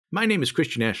My name is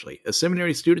Christian Ashley, a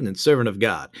seminary student and servant of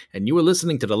God, and you are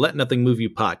listening to the Let Nothing Move You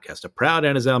podcast, a proud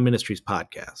Anazal Ministries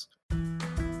podcast.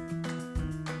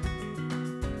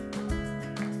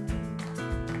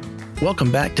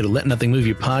 Welcome back to the Let Nothing Move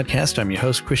You podcast. I'm your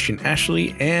host, Christian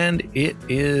Ashley, and it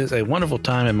is a wonderful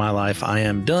time in my life. I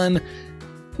am done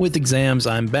with exams.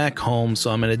 I'm back home,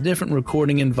 so I'm in a different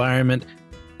recording environment.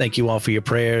 Thank you all for your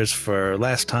prayers for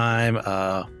last time.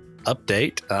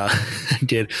 Update. I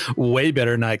did way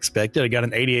better than I expected. I got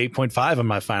an 88.5 on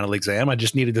my final exam. I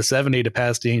just needed a 70 to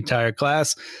pass the entire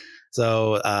class.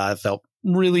 So I felt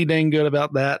really dang good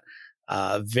about that.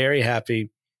 Very happy.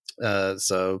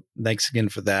 So thanks again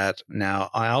for that.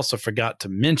 Now, I also forgot to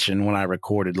mention when I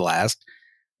recorded last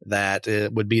that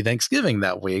it would be Thanksgiving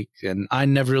that week. And I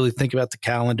never really think about the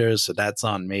calendars, so that's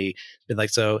on me. Been like,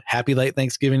 so happy late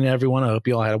Thanksgiving to everyone. I hope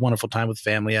you all had a wonderful time with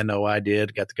family. I know I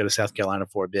did. Got to go to South Carolina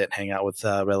for a bit, hang out with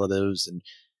relatives, and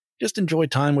just enjoy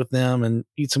time with them and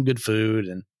eat some good food.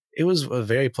 And it was a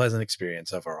very pleasant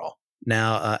experience overall.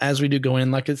 Now, as we do go in,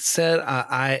 like I said,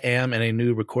 I am in a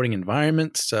new recording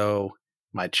environment, so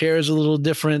my chair is a little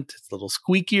different. It's a little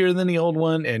squeakier than the old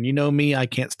one. And you know me, I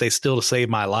can't stay still to save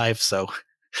my life. So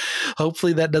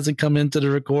hopefully that doesn't come into the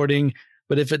recording.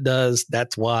 But if it does,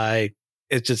 that's why.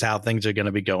 It's just how things are going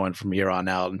to be going from here on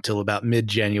out until about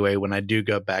mid-January when I do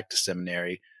go back to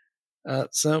seminary.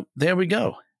 So there we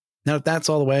go. Now, if that's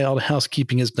all the way, all the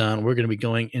housekeeping is done, we're going to be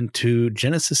going into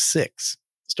Genesis 6,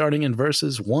 starting in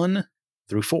verses 1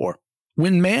 through 4.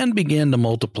 When man began to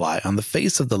multiply on the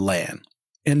face of the land,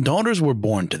 and daughters were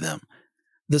born to them,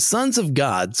 the sons of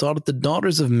God saw that the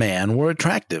daughters of man were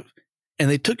attractive, and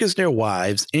they took as their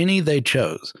wives any they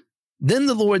chose. Then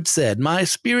the Lord said, My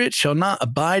spirit shall not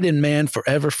abide in man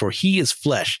forever, for he is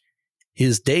flesh.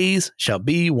 His days shall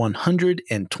be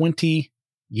 120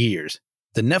 years.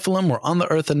 The Nephilim were on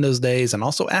the earth in those days, and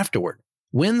also afterward,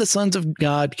 when the sons of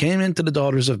God came into the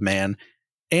daughters of man,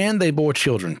 and they bore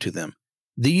children to them.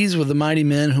 These were the mighty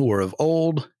men who were of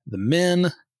old, the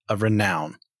men of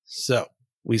renown. So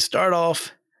we start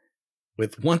off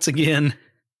with, once again,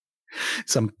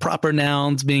 some proper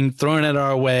nouns being thrown at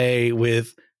our way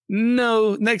with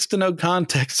next to no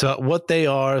context about what they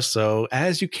are. So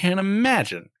as you can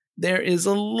imagine, there is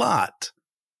a lot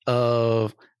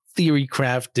of theory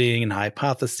crafting and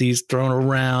hypotheses thrown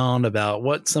around about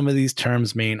what some of these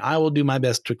terms mean. I will do my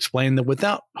best to explain them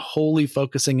without wholly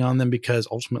focusing on them, because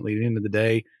ultimately at the end of the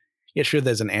day, yeah, sure,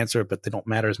 there's an answer, but they don't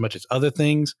matter as much as other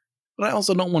things. But I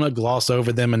also don't want to gloss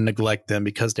over them and neglect them,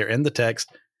 because they're in the text.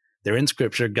 They're in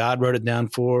Scripture. God wrote it down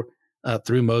through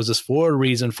Moses for a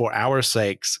reason, for our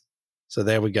sakes. So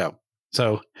there we go.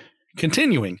 So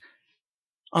continuing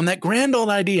on that grand old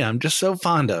idea I'm just so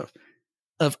fond of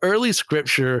early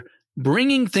Scripture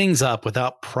bringing things up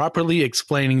without properly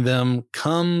explaining them,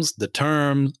 comes the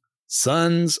term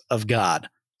sons of God,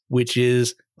 which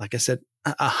is, like I said,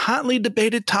 a hotly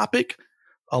debated topic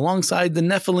alongside the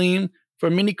Nephilim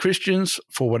for many Christians.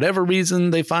 For whatever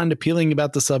reason they find appealing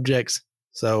about the subjects.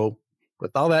 So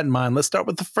with all that in mind, let's start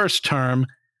with the first term,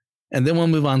 and then we'll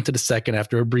move on to the second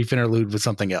after a brief interlude with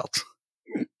something else.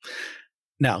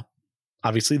 Now,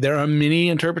 obviously, there are many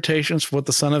interpretations for what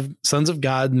the sons of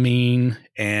God mean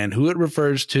and who it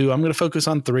refers to. I'm going to focus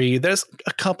on 3. There's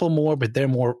a couple more, but they're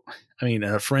more,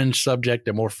 a fringe subject.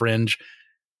 They're more fringe.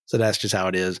 So that's just how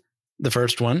it is. The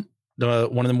first one,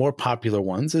 one of the more popular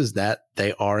ones, is that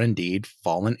they are indeed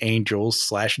fallen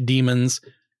angels / demons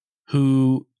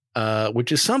who,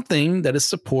 which is something that is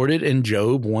supported in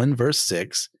Job 1 verse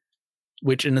 6,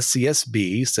 which in the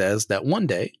CSB says that one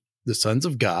day the sons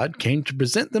of God came to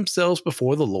present themselves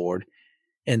before the Lord,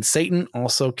 and Satan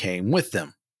also came with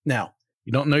them. Now,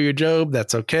 you don't know your Job,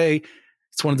 that's okay.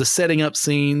 It's one of the setting up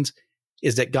scenes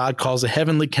is that God calls a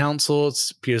heavenly council.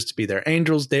 It appears to be their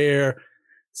angels there.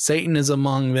 Satan is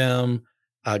among them.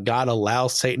 God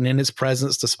allows Satan in his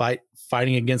presence despite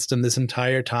fighting against him this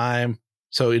entire time.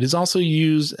 So it is also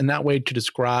used in that way to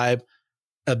describe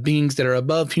beings that are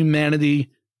above humanity.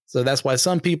 So that's why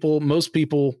most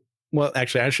people, well,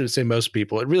 actually, I should say most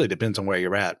people, it really depends on where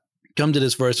you're at, come to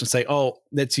this verse and say, oh,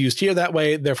 that's used here that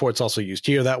way, therefore it's also used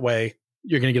here that way.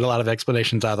 You're going to get a lot of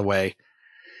explanations either way.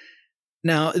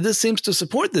 Now, this seems to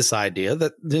support this idea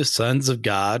that the sons of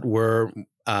God were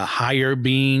higher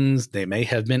beings. They may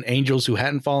have been angels who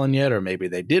hadn't fallen yet, or maybe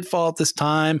they did fall at this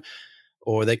time,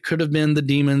 or they could have been the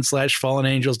demons / fallen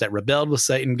angels that rebelled with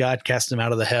Satan. God cast them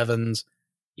out of the heavens,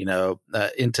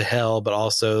 into hell, but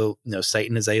also,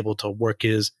 Satan is able to work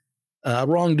his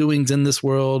wrongdoings in this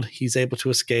world. He's able to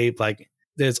escape. Like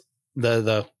there's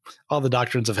all the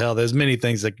doctrines of hell. There's many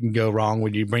things that can go wrong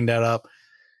when you bring that up.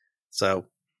 So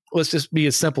let's just be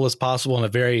as simple as possible in a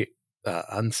very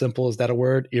unsimple. Is that a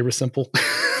word? Irresimple?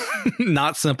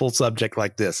 Not simple subject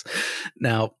like this.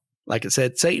 Now, like I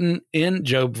said, Satan in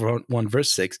Job 1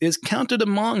 verse 6 is counted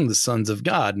among the sons of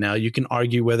God. Now, you can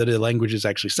argue whether the language is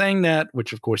actually saying that,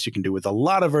 which of course you can do with a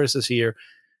lot of verses here,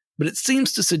 but it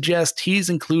seems to suggest he's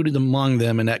included among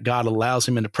them and that God allows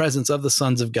him in the presence of the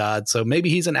sons of God. So maybe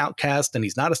he's an outcast and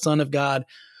he's not a son of God,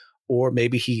 or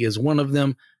maybe he is one of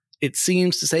them. It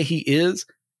seems to say he is.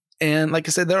 And like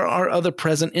I said, there are other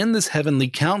present in this heavenly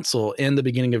council in the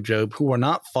beginning of Job who are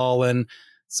not fallen.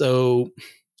 So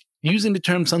using the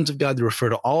term sons of God to refer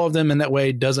to all of them in that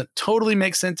way doesn't totally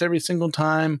make sense every single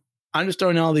time. I'm just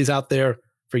throwing all these out there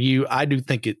for you. I do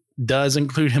think it does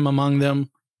include him among them,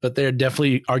 but there are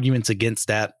definitely arguments against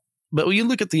that. But when you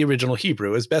look at the original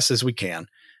Hebrew as best as we can,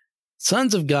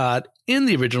 sons of God in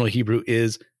the original Hebrew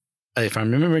is, if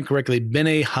I'm remembering correctly,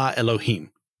 B'nai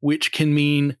Ha-Elohim, which can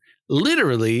mean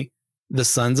literally the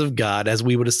sons of God as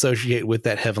we would associate with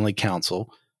that heavenly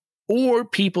council, or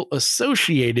people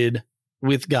associated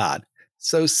with God.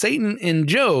 So Satan in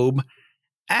Job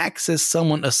acts as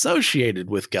someone associated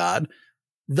with God.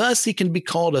 Thus, he can be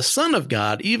called a son of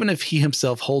God, even if he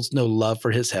himself holds no love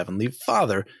for his heavenly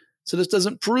Father. So this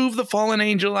doesn't prove the fallen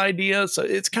angel idea. So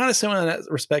it's kind of similar in that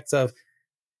respect of,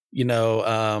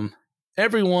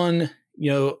 everyone,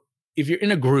 if you're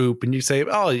in a group and you say,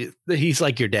 oh, he's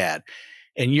like your dad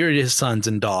and you're his sons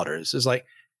and daughters, it's like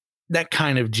that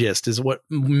kind of gist is what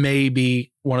may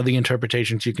be one of the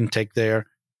interpretations you can take there.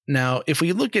 Now, if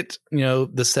we look at,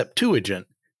 the Septuagint,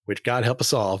 which God help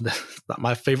us all, it's not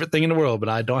my favorite thing in the world, but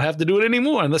I don't have to do it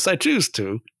anymore unless I choose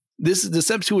to. The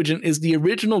Septuagint is the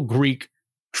original Greek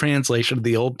translation of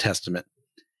the Old Testament,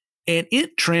 and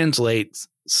it translates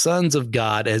sons of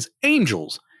God as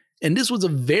angels. And this was a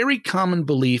very common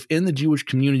belief in the Jewish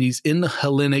communities in the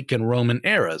Hellenic and Roman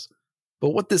eras.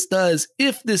 But what this does,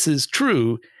 if this is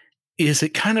true, is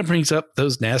it kind of brings up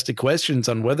those nasty questions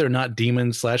on whether or not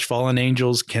demons/fallen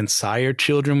angels can sire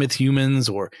children with humans,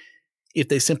 or if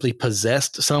they simply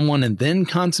possessed someone and then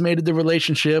consummated the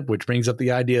relationship, which brings up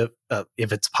the idea of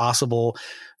if it's possible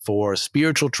for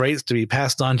spiritual traits to be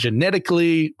passed on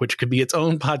genetically, which could be its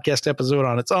own podcast episode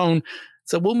on its own.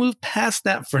 So we'll move past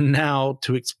that for now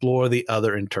to explore the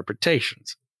other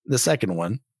interpretations. The second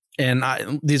one, and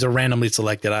these are randomly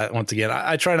selected.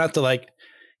 I try not to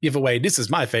give away, this is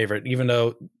my favorite, even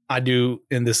though I do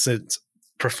in this sense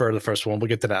prefer the first one. We'll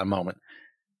get to that in a moment.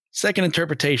 Second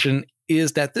interpretation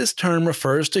is that this term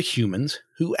refers to humans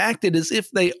who acted as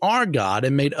if they are God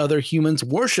and made other humans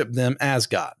worship them as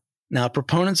God. Now,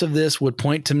 proponents of this would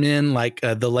point to men like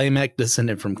the Lamech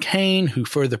descendant from Cain, who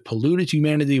further polluted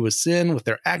humanity with sin with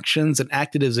their actions and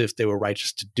acted as if they were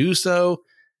righteous to do so.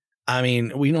 I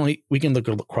mean, we can look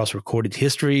across recorded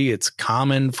history. It's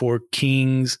common for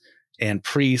kings and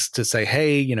priests to say,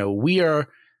 hey, we are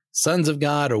sons of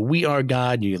God, or we are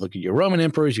God. You look at your Roman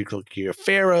emperors, you look at your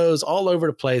pharaohs, all over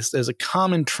the place. There's a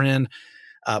common trend.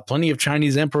 Plenty of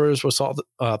Chinese emperors were thought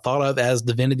of as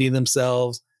divinity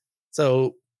themselves.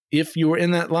 So if you were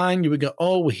in that line, you would go,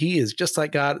 oh, well, he is just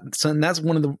like God. So, and that's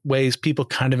one of the ways people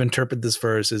kind of interpret this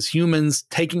verse as humans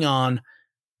taking on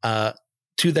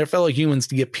to their fellow humans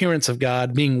the appearance of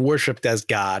God, being worshipped as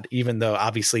God, even though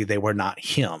obviously they were not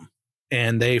him.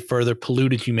 And they further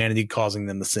polluted humanity, causing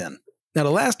them to sin. Now, the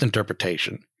last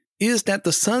interpretation is that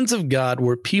the sons of God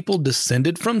were people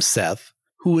descended from Seth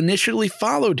who initially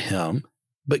followed him,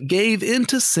 but gave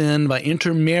into sin by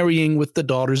intermarrying with the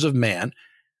daughters of man,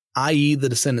 i.e. the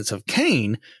descendants of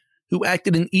Cain, who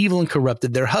acted in evil and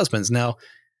corrupted their husbands. Now,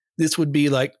 this would be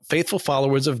like faithful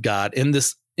followers of God in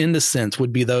this sense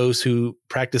would be those who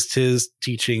practiced his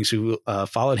teachings, who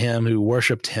followed him, who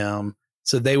worshiped him.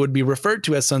 So they would be referred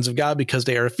to as sons of God because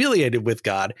they are affiliated with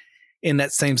God in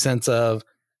that same sense of,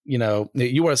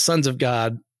 you are sons of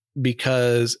God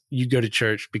because you go to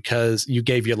church, because you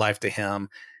gave your life to him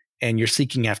and you're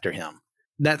seeking after him.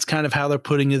 That's kind of how they're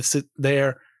putting it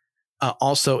there.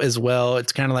 Also, as well,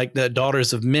 it's kind of like the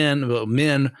daughters of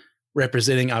men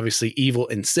representing obviously evil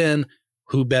and sin.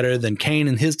 Who better than Cain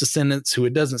and his descendants, who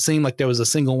it doesn't seem like there was a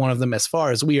single one of them, as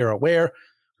far as we are aware,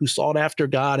 who sought after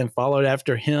God and followed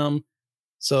after him.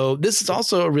 So this is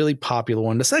also a really popular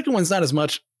one. The second one's not as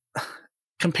much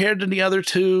compared to the other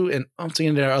two, and I'm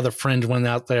seeing there are other fringe ones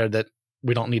out there that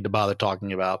we don't need to bother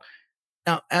talking about.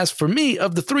 Now, as for me,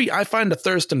 of the three, I find the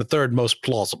first and the third most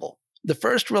plausible. The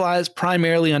first relies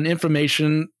primarily on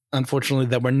information, unfortunately,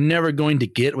 that we're never going to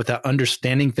get without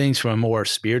understanding things from a more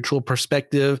spiritual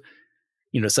perspective,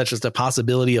 such as the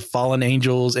possibility of fallen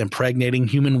angels impregnating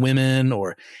human women,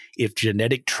 or if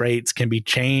genetic traits can be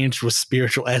changed with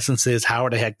spiritual essences, how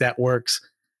the heck that works.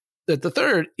 The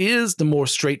third is the more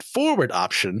straightforward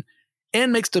option,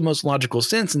 and makes the most logical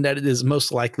sense in that it is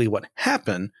most likely what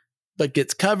happened, but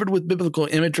gets covered with biblical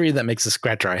imagery that makes us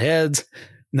scratch our heads.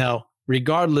 Now,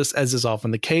 regardless, as is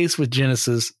often the case with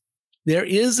Genesis, there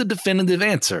is a definitive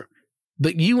answer,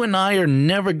 but you and I are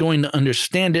never going to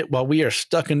understand it while we are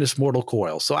stuck in this mortal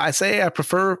coil. So I say I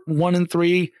prefer 1 and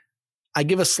 3. I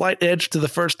give a slight edge to the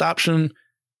first option.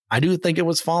 I do think it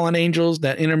was fallen angels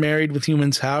that intermarried with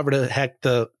humans. However the heck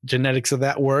the genetics of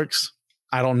that works,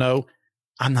 I don't know.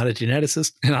 I'm not a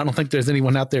geneticist, and I don't think there's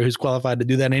anyone out there who's qualified to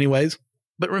do that anyways.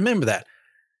 But remember that.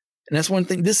 And that's one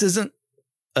thing. This isn't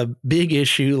a big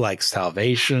issue like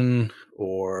salvation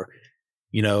or,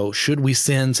 should we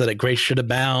sin so that grace should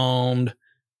abound,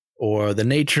 or the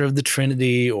nature of the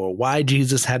Trinity, or why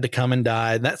Jesus had to come and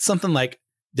die. That's something like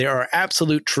there are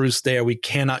absolute truths there. We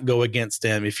cannot go against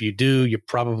them. If you do, you're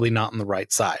probably not on the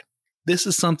right side. This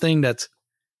is something that's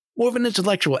more of an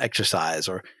intellectual exercise,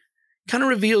 or kind of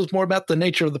reveals more about the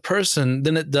nature of the person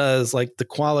than it does like the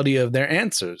quality of their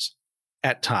answers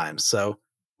at times. So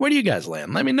where do you guys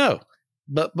land? Let me know.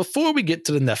 But before we get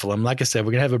to the Nephilim, like I said,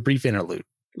 we're going to have a brief interlude.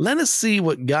 Let us see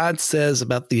what God says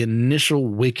about the initial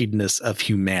wickedness of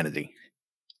humanity.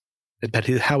 About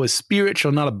how his spirit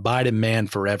shall not abide in man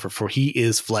forever, for he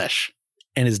is flesh,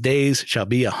 and his days shall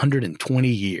be 120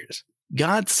 years.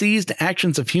 God sees the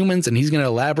actions of humans, and he's going to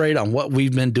elaborate on what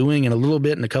we've been doing in a little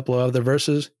bit in a couple of other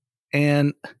verses.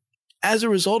 And as a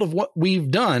result of what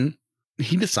we've done,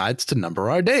 he decides to number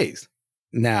our days.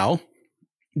 Now,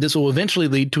 this will eventually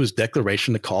lead to his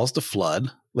declaration to cause the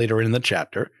flood later in the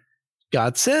chapter.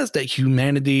 God says that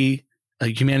humanity's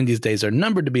days are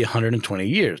numbered to be 120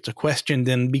 years. The question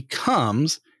then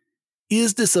becomes,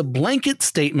 is this a blanket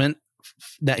statement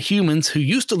that humans who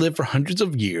used to live for hundreds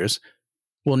of years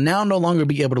will now no longer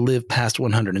be able to live past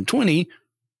 120?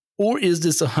 Or is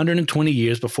this 120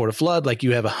 years before the flood? Like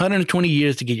you have 120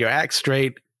 years to get your act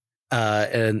straight.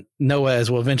 And Noah, as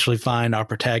we'll eventually find, our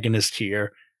protagonist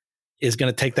here, is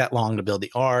going to take that long to build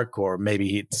the ark, or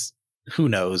maybe it's, who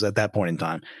knows at that point in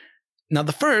time. Now,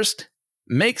 the first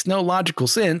makes no logical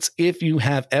sense if you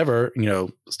have ever,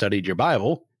 studied your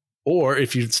Bible, or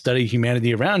if you study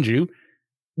humanity around you.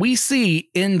 We see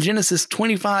in Genesis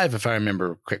 25, if I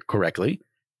remember correctly,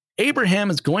 Abraham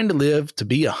is going to live to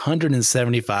be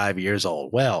 175 years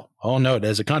old. Well, oh no,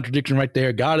 there's a contradiction right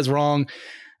there. God is wrong.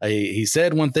 He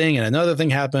said one thing and another thing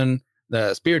happened.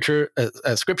 The scripture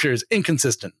is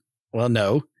inconsistent. Well,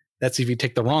 no, that's if you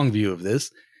take the wrong view of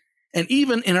this. And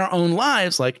even in our own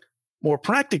lives, like more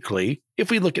practically, if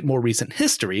we look at more recent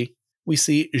history, we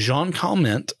see Jeanne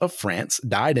Calment of France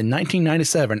died in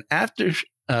 1997 after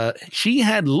she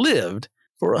had lived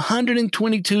for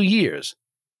 122 years.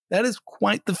 That is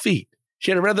quite the feat.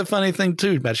 She had a rather funny thing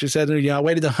too, but she said, I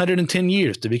waited 110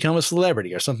 years to become a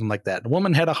celebrity or something like that. The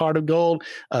woman had a heart of gold,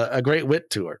 a great wit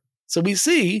to her. So we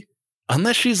see,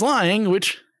 unless she's lying,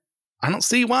 which I don't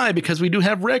see why, because we do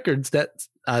have records that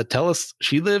tell us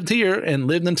she lived here and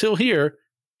lived until here.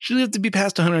 She lived to be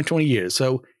past 120 years.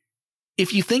 So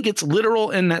if you think it's literal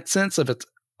in that sense of it's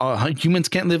humans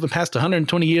can't live past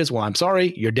 120 years, well, I'm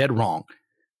sorry, you're dead wrong.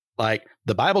 Like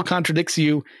the Bible contradicts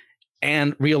you.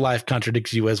 And real life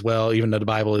contradicts you as well, even though the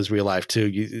Bible is real life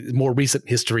too. More recent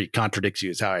history contradicts you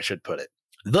is how I should put it.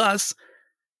 Thus,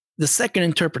 the second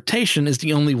interpretation is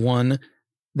the only one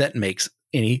that makes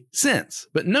any sense.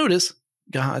 But notice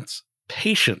God's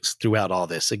patience throughout all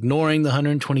this, ignoring the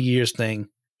 120 years thing.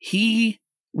 He,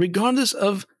 regardless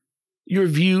of your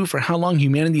view for how long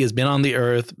humanity has been on the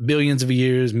earth, billions of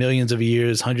years, millions of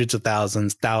years, hundreds of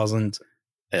thousands,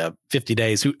 50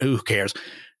 days, who cares?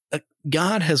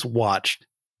 God has watched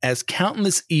as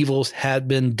countless evils had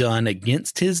been done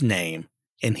against his name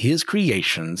and his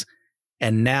creations,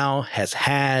 and now has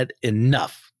had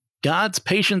enough. God's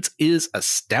patience is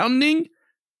astounding,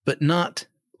 but not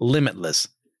limitless.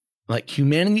 Like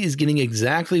humanity is getting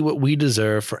exactly what we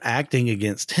deserve for acting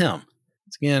against him.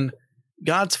 Again,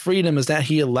 God's freedom is that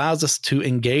he allows us to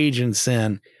engage in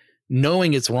sin,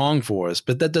 knowing it's wrong for us,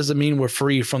 but that doesn't mean we're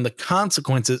free from the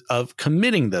consequences of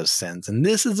committing those sins. And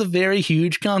this is a very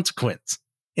huge consequence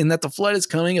in that the flood is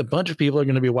coming. A bunch of people are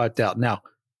going to be wiped out. Now,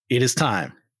 it is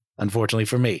time, unfortunately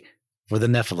for me, for the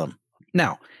Nephilim.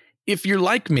 Now, if you're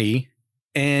like me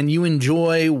and you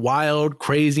enjoy wild,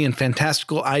 crazy, and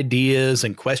fantastical ideas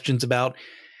and questions about,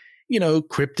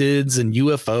 cryptids and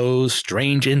UFOs,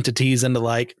 strange entities and the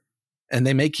like, and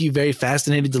they make you very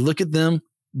fascinated to look at them,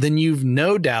 then you've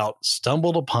no doubt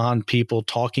stumbled upon people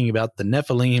talking about the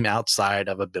Nephilim outside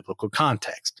of a biblical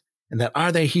context. And that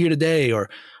are they here today, or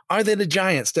are they the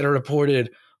giants that are reported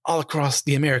all across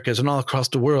the Americas and all across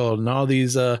the world and all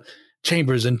these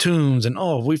chambers and tombs, and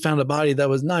we found a body that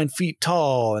was 9 feet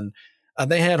tall, and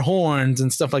they had horns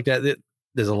and stuff like that.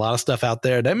 There's a lot of stuff out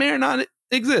there that may or not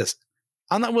exist.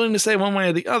 I'm not willing to say one way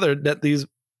or the other that these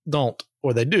don't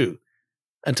or they do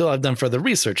until I've done further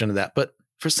research into that. But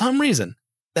for some reason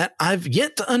that I've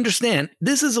yet to understand,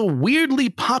 this is a weirdly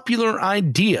popular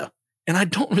idea. And I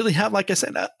don't really have, like I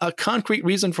said, a concrete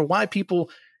reason for why people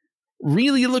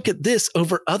really look at this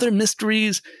over other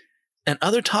mysteries and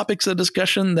other topics of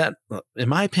discussion that, in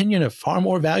my opinion, are far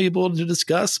more valuable to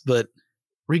discuss. But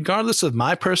regardless of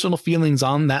my personal feelings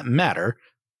on that matter,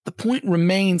 the point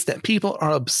remains that people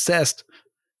are obsessed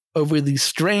over these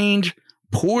strange,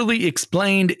 poorly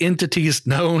explained entities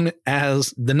known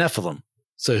as the Nephilim.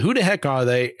 So who the heck are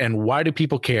they, and why do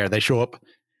people care? They show up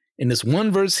in this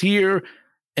one verse here,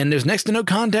 and there's next to no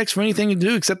context for anything to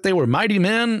do except they were mighty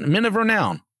men of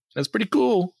renown. That's pretty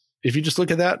cool if you just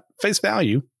look at that face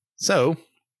value. So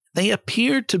they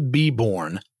appear to be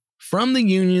born from the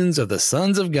unions of the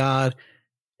sons of God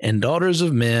and daughters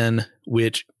of men,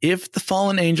 which, if the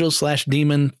fallen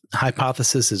angel/demon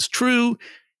hypothesis is true,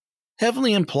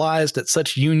 heavily implies that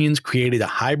such unions created a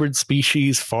hybrid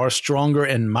species far stronger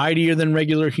and mightier than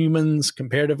regular humans,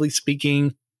 comparatively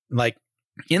speaking. Like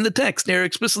in the text, they're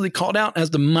explicitly called out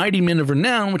as the mighty men of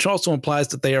renown, which also implies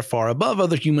that they are far above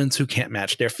other humans who can't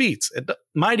match their feats.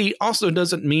 Mighty also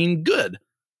doesn't mean good.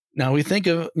 Now we think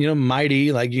of,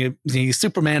 mighty, like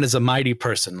Superman is a mighty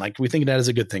person. Like we think of that as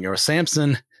a good thing. Or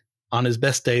Samson on his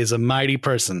best day is a mighty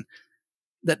person.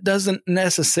 That doesn't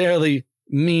necessarily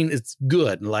mean it's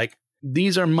good. Like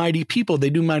these are mighty people. They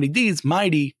do mighty deeds.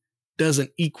 Mighty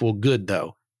doesn't equal good,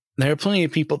 though. There are plenty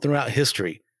of people throughout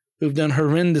history who've done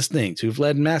horrendous things, who've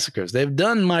led massacres. They've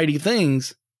done mighty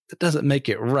things. That doesn't make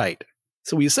it right.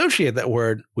 So we associate that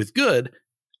word with good,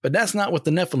 but that's not what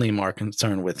the Nephilim are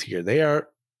concerned with here. They are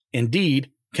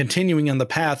indeed continuing on the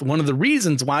path. One of the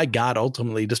reasons why God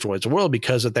ultimately destroys the world,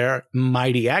 because of their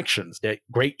mighty actions, the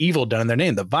great evil done in their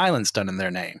name, the violence done in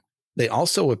their name. They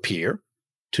also appear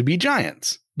to be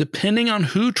giants, depending on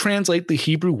who translate the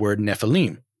Hebrew word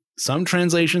Nephilim. Some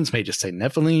translations may just say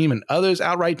Nephilim, and others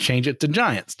outright change it to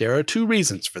giants. There are two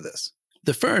reasons for this.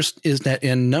 The first is that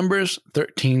in Numbers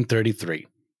 13:33,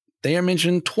 they are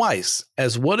mentioned twice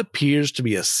as what appears to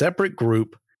be a separate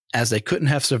group, as they couldn't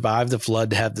have survived the flood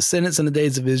to have descendants in the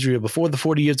days of Israel before the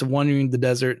 40 years of wandering the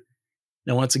desert.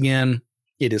 Now, once again,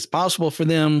 it is possible for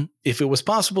them, if it was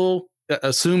possible,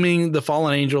 assuming the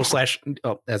fallen angel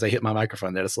as I hit my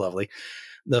microphone there, that's lovely.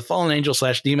 The fallen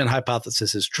angel/demon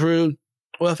hypothesis is true.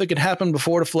 Well, if it could happen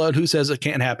before the flood, who says it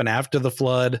can't happen after the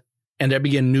flood? And there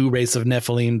be a new race of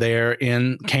Nephilim there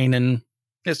in Canaan.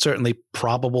 It's certainly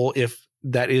probable if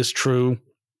that is true.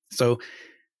 So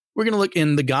we're going to look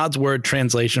in the God's Word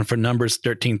translation for Numbers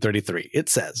 13:33. It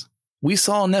says, "We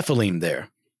saw Nephilim there.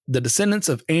 The descendants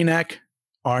of Anak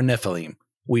are Nephilim.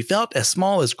 We felt as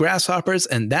small as grasshoppers,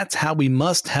 and that's how we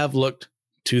must have looked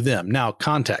to them." Now,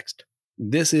 context.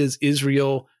 This is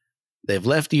Israel. They've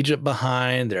left Egypt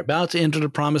behind. They're about to enter the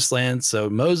promised land. So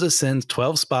Moses sends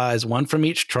 12 spies, one from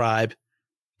each tribe,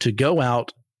 to go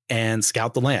out and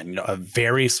scout the land. A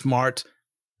very smart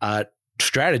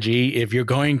strategy if you're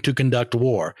going to conduct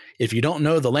war. If you don't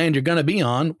know the land you're going to be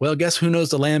on, well, guess who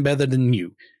knows the land better than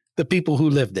you? The people who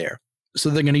live there. So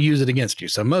they're going to use it against you.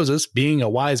 So Moses, being a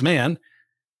wise man,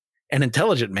 an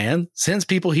intelligent man, sends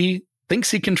people he thinks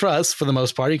he can trust. For the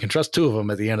most part, he can trust two of them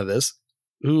at the end of this,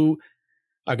 who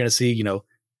are going to see,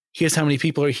 here's how many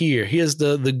people are here. Here's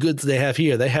the goods they have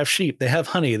here. They have sheep. They have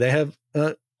honey. They have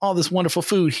all this wonderful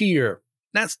food here.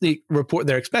 That's the report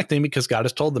they're expecting because God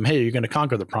has told them, hey, you're going to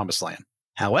conquer the promised land.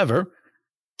 However,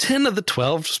 10 of the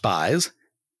 12 spies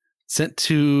sent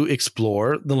to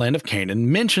explore the land of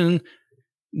Canaan mention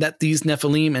that these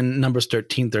Nephilim in Numbers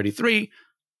 13:33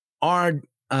 are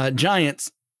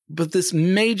giants, but this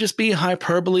may just be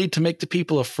hyperbole to make the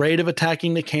people afraid of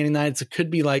attacking the Canaanites. It could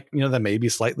be like, they may be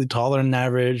slightly taller than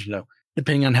average,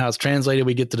 depending on how it's translated.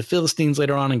 We get to the Philistines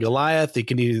later on in Goliath. It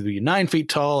can either be 9 feet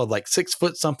tall or like 6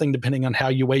 foot something, depending on how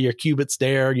you weigh your cubits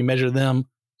there, you measure them.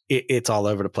 It's all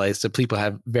over the place. So people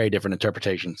have very different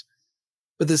interpretations.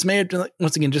 But this may have,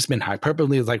 once again, just been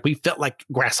hyperbole. It's like we felt like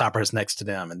grasshoppers next to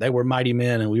them and they were mighty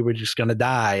men and we were just going to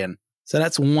die. And so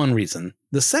that's one reason.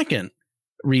 The second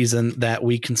reason that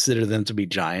we consider them to be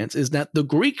giants is that the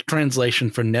Greek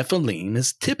translation for Nephilim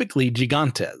is typically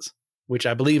gigantes, which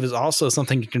I believe is also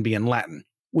something that can be in Latin,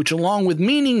 which along with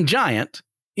meaning giant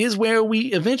is where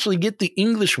we eventually get the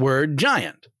English word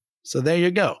giant. So there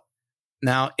you go.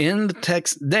 Now, in the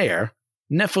text there,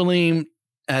 Nephilim,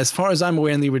 as far as I'm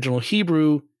aware in the original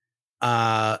Hebrew,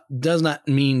 does not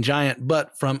mean giant,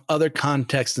 but from other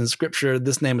contexts in Scripture,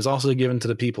 this name is also given to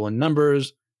the people in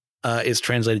Numbers. is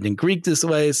translated in Greek this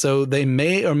way. So they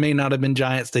may or may not have been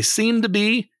giants. They seem to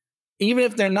be. Even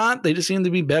if they're not, they just seem to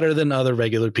be better than other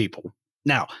regular people.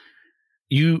 Now,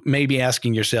 you may be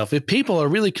asking yourself, if people are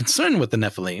really concerned with the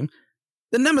Nephilim,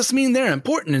 then that must mean they're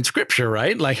important in Scripture,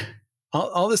 right? Like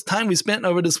all this time we spent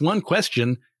over this one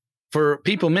question for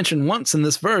people mentioned once in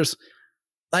this verse,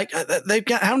 like they've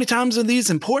got, how many times are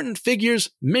these important figures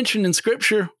mentioned in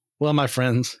Scripture? Well, my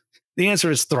friends, the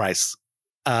answer is thrice.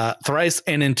 Thrice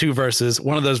and in 2 verses.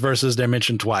 One of those verses they're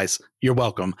mentioned twice. You're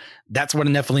welcome. That's what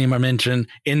the Nephilim are mentioned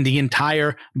in the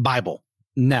entire Bible.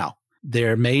 Now,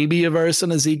 there may be a verse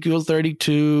in Ezekiel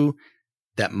 32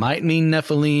 that might mean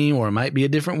Nephilim, or it might be a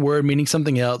different word meaning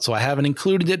something else. So I haven't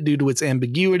included it due to its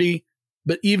ambiguity.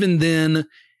 But even then,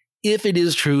 if it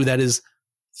is true, that is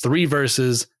 3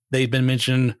 verses. They've been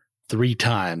mentioned 3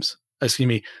 times.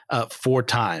 4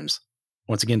 times.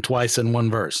 Once again, twice in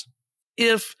 1 verse.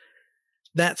 If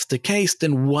that's the case,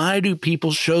 then why do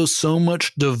people show so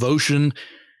much devotion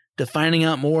to finding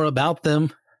out more about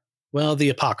them? Well, the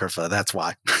Apocrypha, that's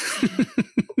why.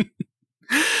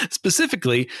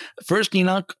 Specifically, First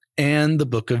Enoch and the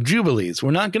Book of Jubilees.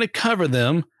 We're not going to cover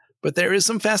them, but there is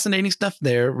some fascinating stuff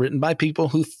there written by people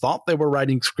who thought they were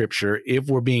writing Scripture. If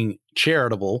we're being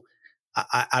charitable,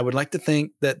 I would like to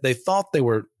think that they thought they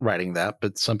were writing that,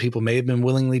 but some people may have been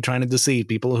willingly trying to deceive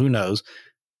people, who knows.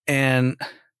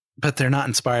 But they're not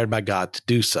inspired by God to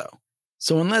do so.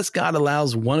 So unless God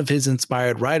allows one of his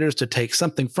inspired writers to take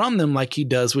something from them, like he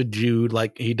does with Jude,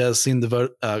 like he does seem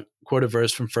to quote a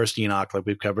verse from First Enoch, like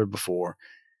we've covered before,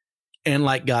 and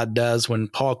like God does when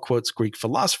Paul quotes Greek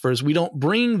philosophers, we don't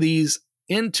bring these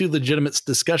into legitimate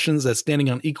discussions as standing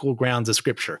on equal grounds as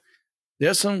Scripture.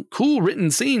 There's some cool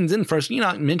written scenes in First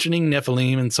Enoch mentioning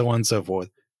Nephilim and so on and so forth,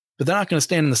 but they're not going to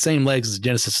stand in the same legs as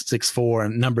Genesis 6:4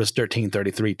 and Numbers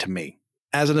 13:33 to me.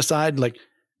 As an aside, like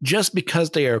just because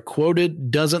they are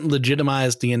quoted doesn't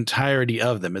legitimize the entirety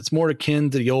of them. It's more akin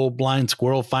to the old blind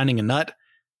squirrel finding a nut.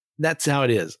 That's how it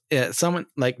is. Someone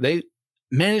like they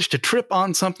managed to trip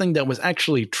on something that was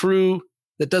actually true.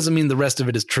 That doesn't mean the rest of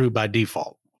it is true by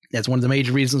default. That's one of the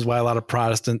major reasons why a lot of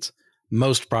Protestants,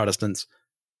 most Protestants,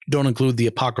 don't include the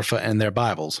Apocrypha in their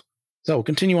Bibles. So we'll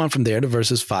continue on from there to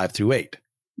verses 5-8.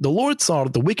 The Lord saw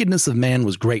that the wickedness of man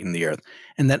was great in the earth,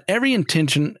 and that every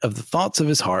intention of the thoughts of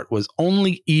his heart was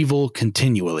only evil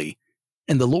continually.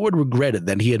 And the Lord regretted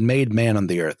that he had made man on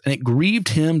the earth, and it grieved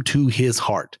him to his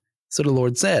heart. So the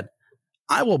Lord said,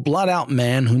 I will blot out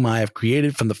man whom I have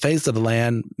created from the face of the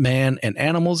land, man and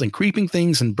animals and creeping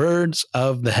things and birds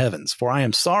of the heavens, for I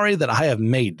am sorry that I have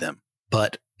made them.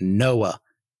 But Noah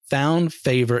found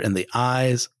favor in the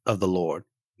eyes of the Lord.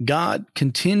 God,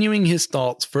 continuing his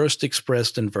thoughts first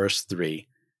expressed in verse 3,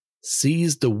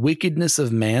 sees the wickedness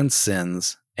of man's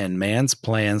sins and man's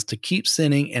plans to keep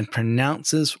sinning and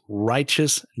pronounces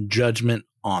righteous judgment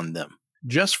on them.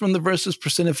 Just from the verses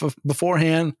presented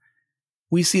beforehand,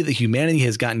 we see that humanity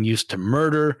has gotten used to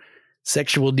murder,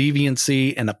 sexual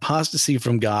deviancy, and apostasy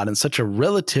from God in such a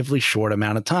relatively short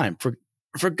amount of time.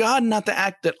 For God not to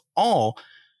act at all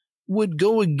would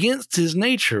go against his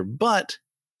nature, but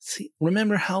see,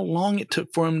 remember how long it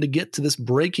took for him to get to this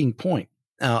breaking point.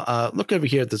 Now, look over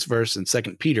here at this verse in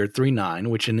 2 Peter 3:9,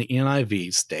 which in the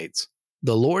NIV states,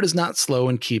 the Lord is not slow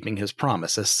in keeping his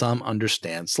promise, as some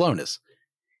understand slowness.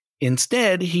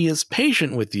 Instead, he is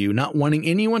patient with you, not wanting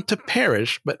anyone to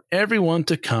perish, but everyone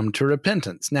to come to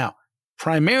repentance. Now,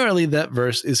 primarily that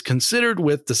verse is considered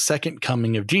with the second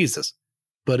coming of Jesus,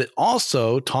 but it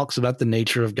also talks about the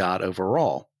nature of God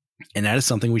overall. And that is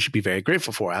something we should be very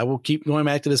grateful for. I will keep going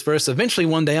back to this verse. Eventually,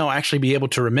 one day, I'll actually be able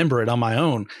to remember it on my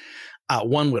own.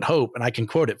 One would hope, and I can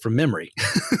quote it from memory.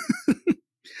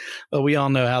 But we all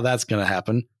know how that's going to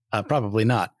happen. Probably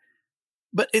not.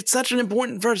 But it's such an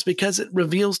important verse because it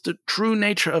reveals the true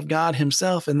nature of God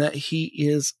himself and that he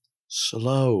is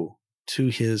slow to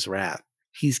his wrath.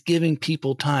 He's giving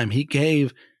people time. He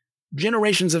gave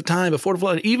generations of time before the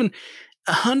flood, even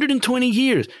 120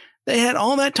 years. They had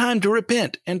all that time to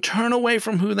repent and turn away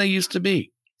from who they used to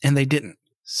be, and they didn't.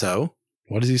 So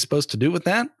what is he supposed to do with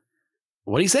that?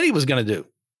 What he said he was going to do.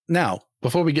 Now,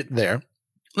 before we get there,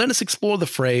 let us explore the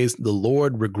phrase, the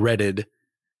Lord regretted,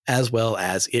 as well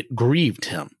as it grieved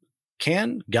him.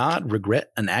 Can God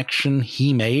regret an action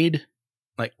he made?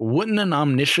 Like, wouldn't an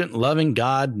omniscient, loving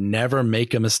God never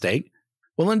make a mistake?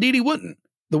 Well, indeed he wouldn't.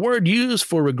 The word used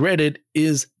for regretted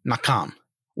is nakam,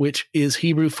 which is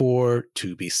Hebrew for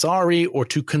to be sorry or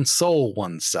to console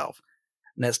oneself.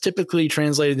 And that's typically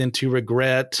translated into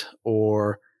regret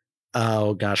or,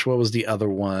 oh gosh, what was the other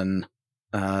one?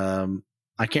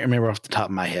 I can't remember off the top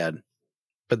of my head.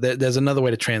 But there's another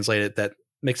way to translate it that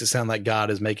makes it sound like God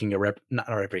is making not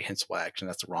a reprehensible action.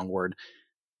 That's the wrong word.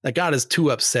 That God is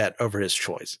too upset over his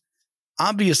choice.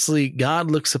 Obviously,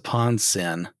 God looks upon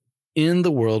sin in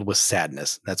the world with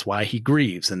sadness. That's why he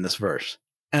grieves in this verse,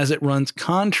 as it runs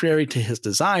contrary to his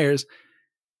desires,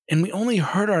 and we only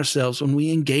hurt ourselves when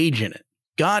we engage in it.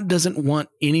 God doesn't want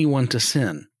anyone to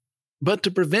sin, but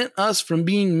to prevent us from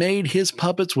being made his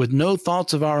puppets with no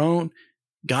thoughts of our own,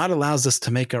 God allows us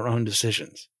to make our own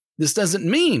decisions. This doesn't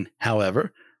mean,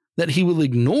 however, that he will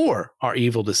ignore our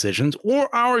evil decisions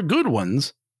or our good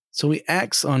ones, so he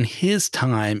acts on his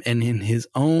time and in his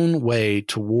own way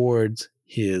towards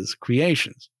his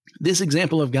creations. This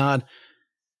example of God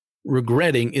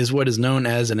regretting is what is known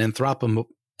as an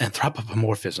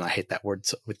anthropomorphism. I hate that word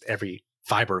with every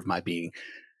fiber of my being.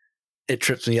 It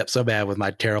trips me up so bad with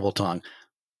my terrible tongue.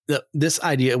 This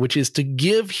idea, which is to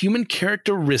give human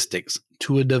characteristics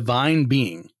to a divine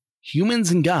being.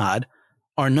 Humans and God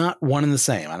are not one and the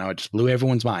same. I know it just blew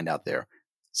everyone's mind out there.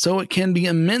 So it can be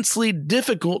immensely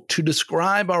difficult to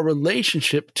describe our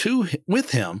relationship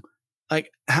with him. Like,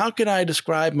 how could I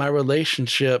describe my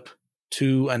relationship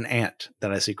to an ant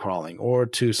that I see crawling, or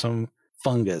to some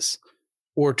fungus,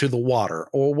 or to the water,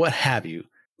 or what have you?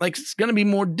 Like, it's going to be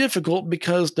more difficult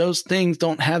because those things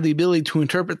don't have the ability to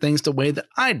interpret things the way that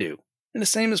I do. And the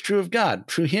same is true of God.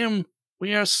 To him,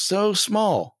 we are so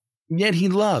small, yet he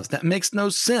loves. That makes no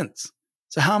sense.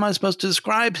 So how am I supposed to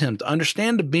describe him, to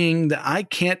understand a being that I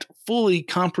can't fully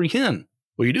comprehend?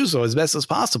 Well, you do so as best as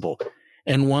possible.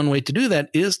 And one way to do that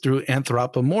is through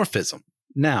anthropomorphism.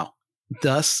 Now,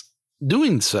 thus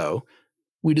doing so,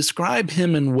 we describe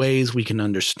him in ways we can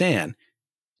understand.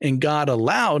 And God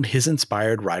allowed his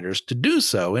inspired writers to do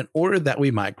so in order that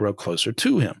we might grow closer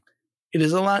to him. It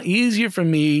is a lot easier for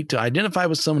me to identify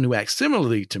with someone who acts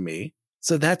similarly to me,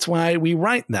 so that's why we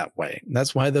write that way.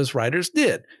 That's why those writers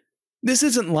did. This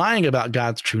isn't lying about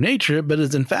God's true nature, but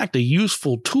is in fact a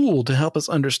useful tool to help us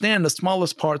understand the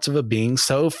smallest parts of a being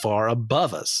so far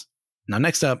above us. Now,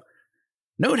 next up,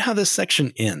 note how this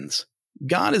section ends.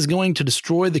 God is going to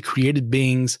destroy the created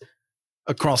beings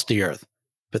across the earth,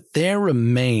 but there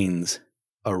remains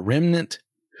a remnant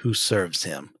who serves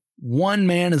him. One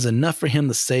man is enough for him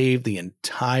to save the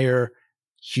entire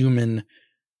human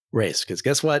race. Because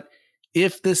guess what?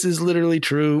 If this is literally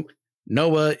true,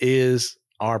 Noah is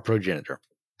our progenitor.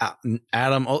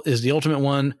 Adam is the ultimate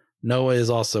one. Noah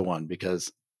is also one,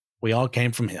 because we all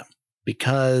came from him.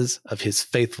 Because of his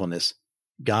faithfulness,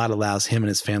 God allows him and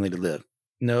his family to live.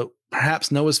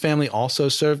 Perhaps Noah's family also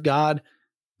served God,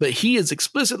 but he is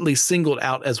explicitly singled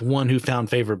out as one who found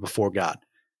favor before God.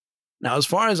 Now, as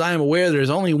far as I am aware, there is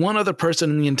only one other person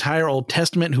in the entire Old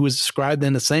Testament who is described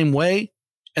in the same way,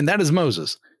 and that is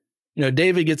Moses.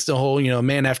 David gets the whole,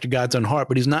 man after God's own heart,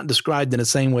 but he's not described in the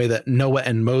same way that Noah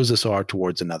and Moses are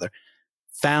towards another.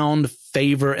 Found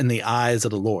favor in the eyes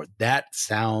of the Lord. That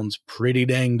sounds pretty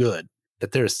dang good.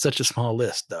 That there is such a small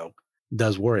list, though,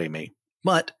 does worry me.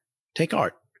 But take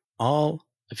heart. All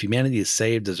of humanity is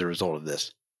saved as a result of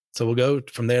this. So we'll go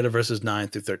from there to verses 9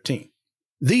 through 13.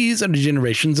 These are the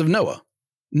generations of Noah.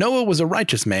 Noah was a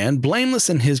righteous man, blameless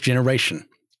in his generation.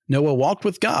 Noah walked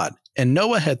with God, and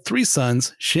Noah had 3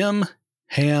 sons, Shem,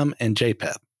 Ham, and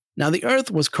Japheth. Now the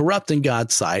earth was corrupt in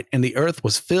God's sight, and the earth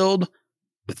was filled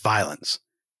with violence.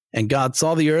 And God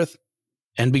saw the earth,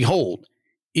 and behold,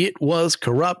 it was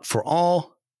corrupt, for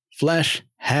all flesh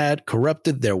had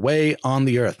corrupted their way on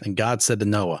the earth. And God said to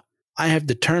Noah, I have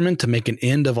determined to make an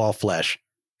end of all flesh,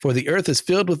 for the earth is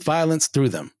filled with violence through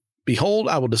them. Behold,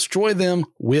 I will destroy them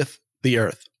with the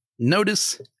earth.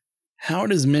 Notice how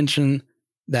it is mentioned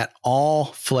that all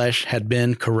flesh had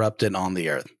been corrupted on the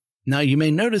earth. Now you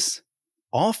may notice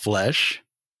all flesh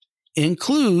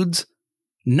includes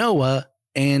Noah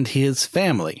and his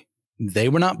family. They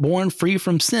were not born free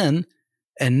from sin,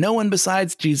 and no one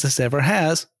besides Jesus ever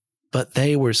has, but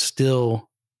they were still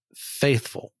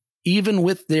faithful. Even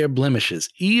with their blemishes,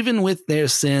 even with their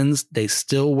sins, they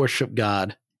still worship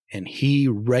God, and he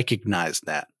recognized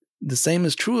that. The same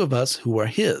is true of us who are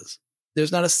his.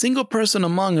 There's not a single person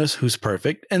among us who's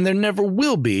perfect, and there never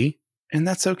will be, and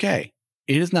that's okay.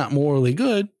 It is not morally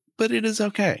good, but it is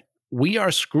okay. We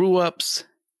are screw-ups,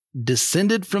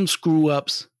 descended from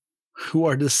screw-ups, who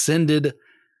are descended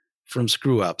from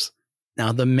screw-ups.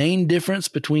 Now, the main difference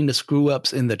between the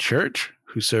screw-ups in the church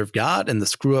who serve God and the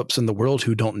screw-ups in the world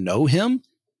who don't know him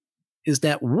is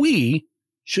that we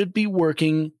should be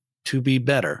working to be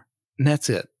better. And that's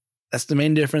it. That's the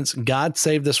main difference. God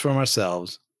saved us from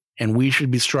ourselves, and we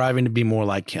should be striving to be more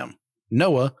like him.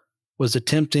 Noah was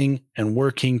attempting and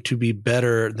working to be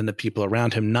better than the people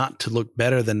around him, not to look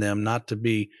better than them, not to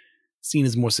be seen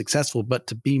as more successful, but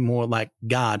to be more like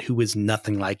God, who is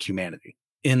nothing like humanity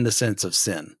in the sense of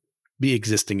sin, be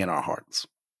existing in our hearts.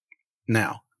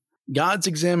 Now, God's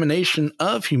examination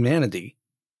of humanity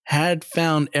had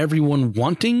found everyone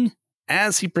wanting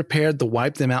as he prepared to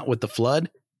wipe them out with the flood,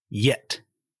 yet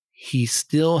he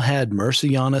still had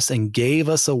mercy on us and gave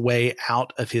us a way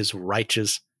out of his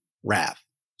righteous wrath.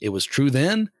 It was true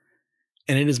then,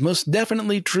 and it is most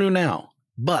definitely true now.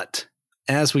 But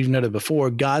as we've noted before,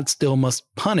 God still must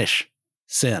punish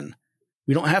sin.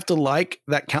 We don't have to like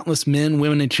that countless men,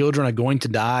 women, and children are going to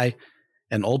die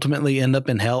and ultimately end up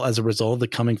in hell as a result of the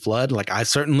coming flood. Like, I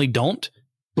certainly don't.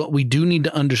 But we do need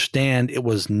to understand it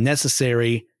was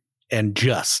necessary and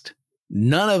just.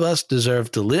 None of us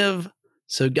deserve to live,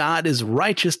 so God is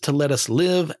righteous to let us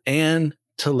live and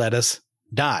to let us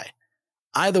die.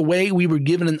 Either way, we were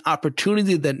given an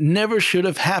opportunity that never should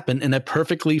have happened in a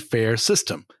perfectly fair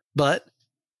system. But,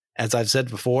 as I've said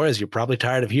before, as you're probably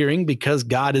tired of hearing, because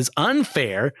God is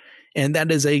unfair, and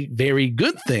that is a very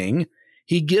good thing,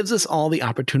 he gives us all the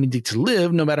opportunity to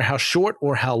live, no matter how short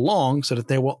or how long, so that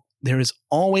there is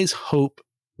always hope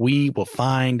we will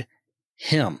find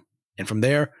him. And from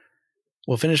there,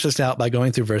 we'll finish this out by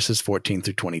going through verses 14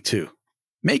 through 22.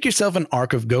 Make yourself an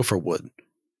ark of gopher wood.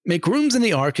 Make rooms in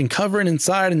the ark and cover it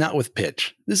inside and out with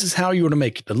pitch. This is how you are to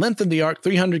make it. The length of the ark,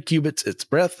 300 cubits, its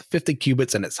breadth, 50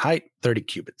 cubits, and its height, 30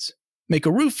 cubits. Make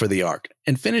a roof for the ark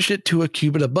and finish it to a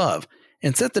cubit above,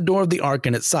 and set the door of the ark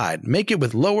in its side. Make it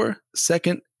with lower,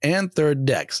 second, and third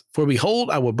decks. For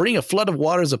behold, I will bring a flood of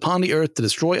waters upon the earth to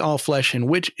destroy all flesh, in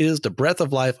which is the breath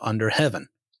of life under heaven.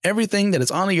 Everything that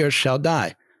is on the earth shall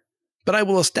die. But I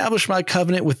will establish my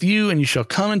covenant with you, and you shall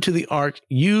come into the ark,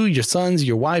 you, your sons,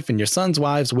 your wife, and your sons'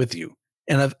 wives with you.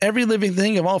 And of every living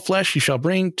thing of all flesh you shall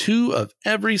bring 2 of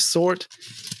every sort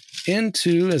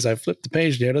into, as I flip the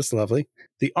page there, that's lovely,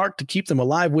 the ark to keep them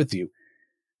alive with you.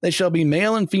 They shall be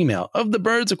male and female, of the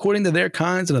birds according to their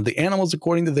kinds, and of the animals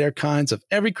according to their kinds, of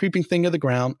every creeping thing of the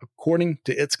ground according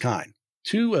to its kind.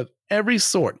 2 of every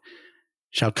sort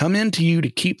shall come in to you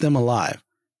to keep them alive.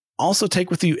 Also take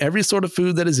with you every sort of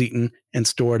food that is eaten, and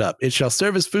store it up. It shall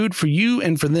serve as food for you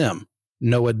and for them.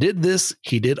 Noah did this.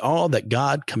 He did all that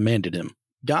God commanded him.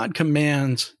 God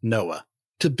commands Noah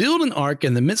to build an ark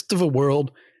in the midst of a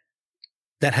world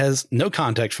that has no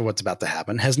context for what's about to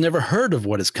happen, has never heard of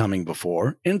what is coming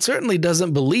before, and certainly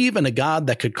doesn't believe in a God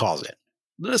that could cause it.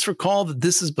 Let us recall that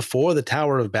this is before the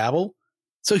Tower of Babel.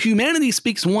 So humanity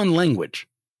speaks one language.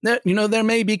 There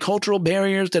may be cultural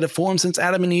barriers that have formed since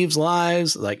Adam and Eve's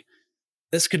lives. Like,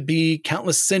 this could be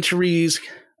countless centuries,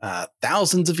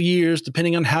 thousands of years,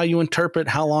 depending on how you interpret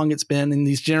how long it's been in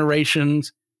these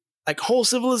generations. Like, whole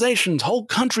civilizations, whole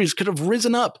countries could have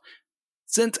risen up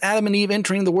since Adam and Eve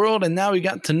entering the world, and now we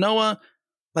got to Noah.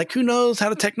 Like, who knows how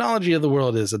the technology of the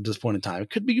world is at this point in time? It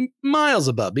could be miles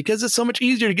above, because it's so much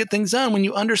easier to get things done when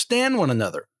you understand one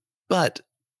another. But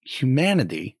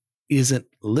humanity isn't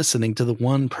listening to the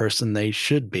one person they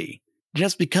should be.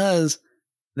 Just because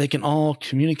they can all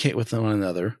communicate with one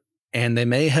another, and they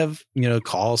may have,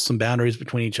 caused some boundaries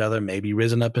between each other, maybe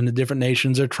risen up into different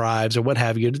nations or tribes or what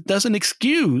have you, it doesn't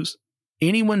excuse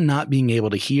anyone not being able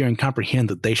to hear and comprehend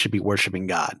that they should be worshiping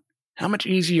God. How much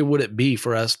easier would it be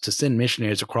for us to send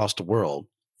missionaries across the world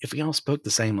if we all spoke the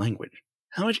same language?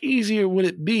 How much easier would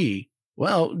it be?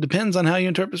 Well, it depends on how you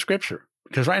interpret scripture,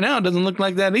 because right now it doesn't look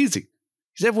like that easy,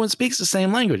 because everyone speaks the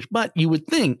same language. But you would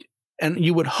think, and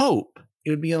you would hope, it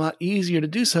would be a lot easier to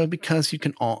do so because you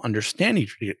can all understand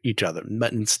each other.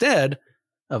 But instead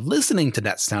of listening to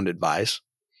that sound advice,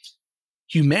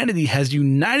 humanity has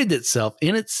united itself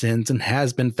in its sins and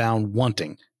has been found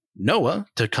wanting. Noah,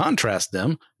 to contrast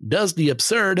them, does the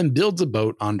absurd and builds a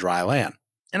boat on dry land.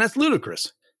 And that's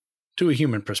ludicrous to a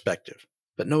human perspective.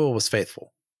 But Noah was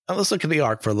faithful. Now let's look at the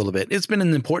ark for a little bit. It's been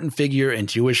an important figure in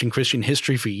Jewish and Christian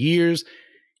history for years.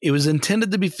 It was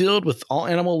intended to be filled with all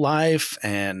animal life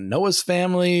and Noah's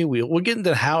family. We'll get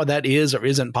into how that is or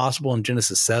isn't possible in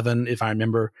Genesis 7, if I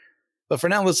remember. But for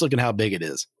now, let's look at how big it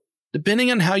is.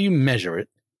 Depending on how you measure it,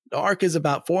 the ark is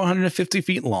about 450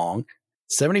 feet long,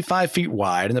 75 feet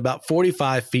wide, and about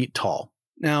 45 feet tall.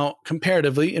 Now,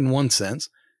 comparatively, in one sense,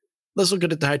 let's look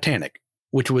at the Titanic,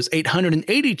 which was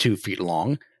 882 feet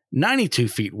long, 92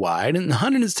 feet wide, and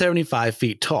 175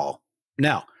 feet tall.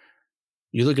 Now,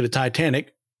 you look at the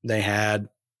Titanic, they had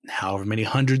however many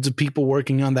hundreds of people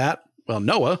working on that. Well,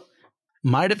 Noah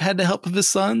might have had the help of his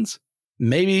sons.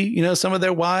 Maybe, some of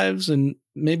their wives, and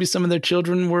maybe some of their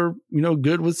children were,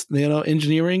 good with,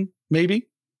 engineering. Maybe.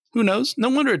 Who knows? No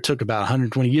wonder it took about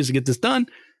 120 years to get this done.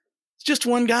 It's just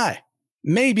one guy.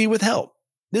 Maybe with help.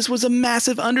 This was a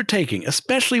massive undertaking,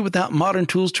 especially without modern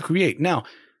tools to create. Now,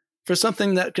 for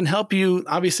something that can help you.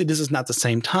 Obviously, this is not the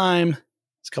same time.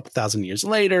 It's a couple thousand years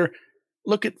later.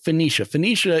 Look at Phoenicia.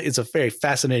 Phoenicia is a very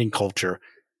fascinating culture.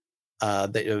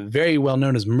 They are very well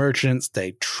known as merchants.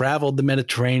 They traveled the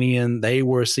Mediterranean. They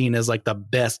were seen as like the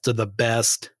best of the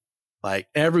best. Like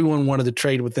everyone wanted to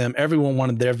trade with them. Everyone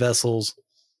wanted their vessels.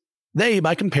 They,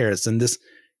 by comparison, this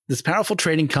powerful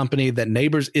trading company that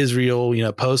neighbors Israel,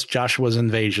 post Joshua's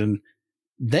invasion,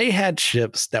 they had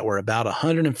ships that were about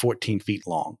 114 feet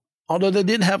long. Although they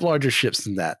did have larger ships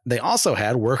than that, they also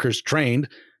had workers trained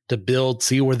to build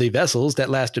seaworthy vessels that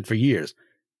lasted for years.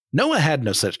 Noah had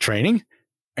no such training,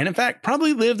 and in fact,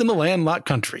 probably lived in a landlocked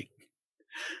country.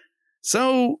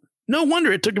 So no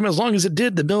wonder it took him as long as it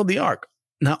did to build the ark.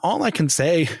 Now, all I can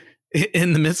say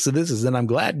in the midst of this is that I'm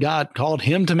glad God called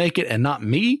him to make it and not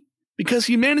me, because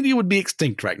humanity would be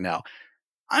extinct right now.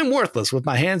 I'm worthless with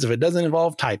my hands if it doesn't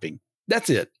involve typing. That's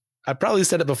it. I probably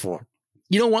said it before.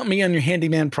 You don't want me on your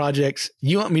handyman projects.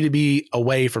 You want me to be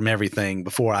away from everything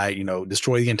before I,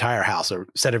 destroy the entire house or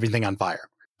set everything on fire.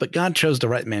 But God chose the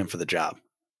right man for the job,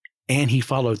 and he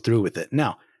followed through with it.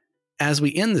 Now, as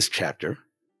we end this chapter,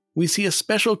 we see a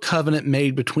special covenant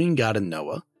made between God and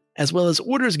Noah, as well as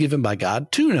orders given by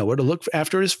God to Noah to look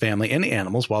after his family and the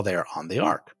animals while they are on the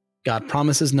ark. God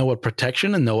promises Noah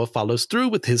protection, and Noah follows through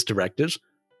with his directives,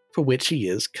 for which he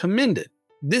is commended.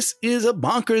 This is a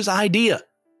bonkers idea.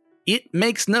 It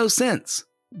makes no sense,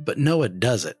 but Noah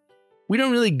does it. We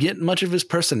don't really get much of his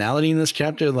personality in this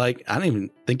chapter. Like, I don't even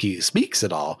think he speaks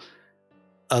at all.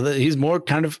 He's more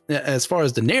kind of, as far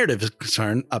as the narrative is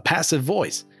concerned, a passive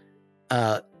voice.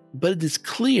 But it is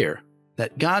clear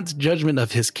that God's judgment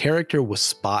of his character was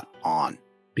spot on,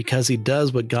 because he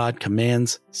does what God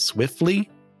commands swiftly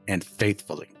and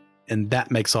faithfully. And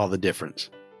that makes all the difference.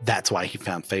 That's why he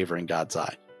found favor in God's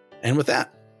eye. And with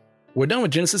that, we're done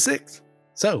with Genesis 6.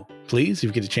 So please, if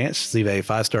you get a chance, leave a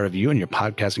 5-star review on your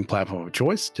podcasting platform of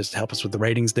choice, just to help us with the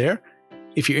ratings there.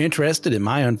 If you're interested in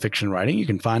my own fiction writing, you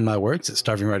can find my works at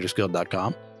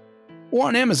starvingwritersguild.com or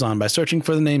on Amazon by searching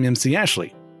for the name MC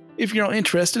Ashley. If you're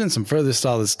interested in some further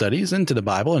solid studies into the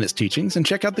Bible and its teachings, and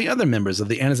check out the other members of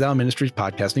the Anazal Ministries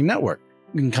Podcasting Network,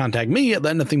 you can contact me at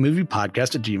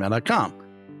letnothingmoviepodcast@gmail.com.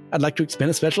 I'd like to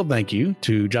extend a special thank you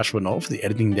to Joshua Knoll for the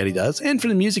editing that he does and for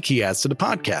the music he adds to the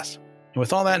podcast. And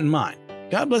with all that in mind,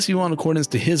 God bless you all in accordance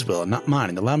to his will and not mine,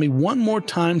 and allow me one more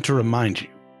time to remind you,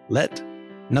 let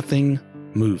nothing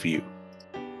move you.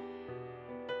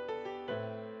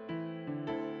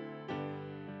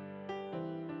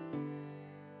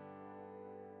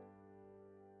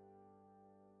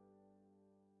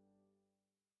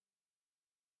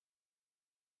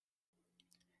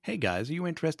 Hey guys, are you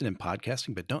interested in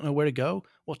podcasting but don't know where to go?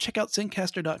 Well, check out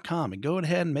Zencaster.com and go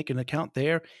ahead and make an account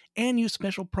there and use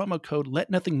special promo code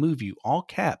LetNothingMoveYou, all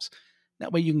caps.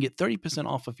 That way you can get 30%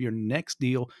 off of your next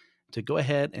deal to go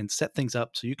ahead and set things up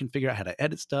so you can figure out how to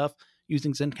edit stuff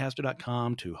using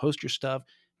Zencaster.com to host your stuff,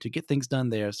 to get things done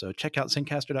there. So check out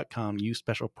Zencaster.com, use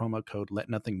special promo code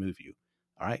LetNothingMoveYou.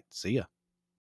 All right, see ya.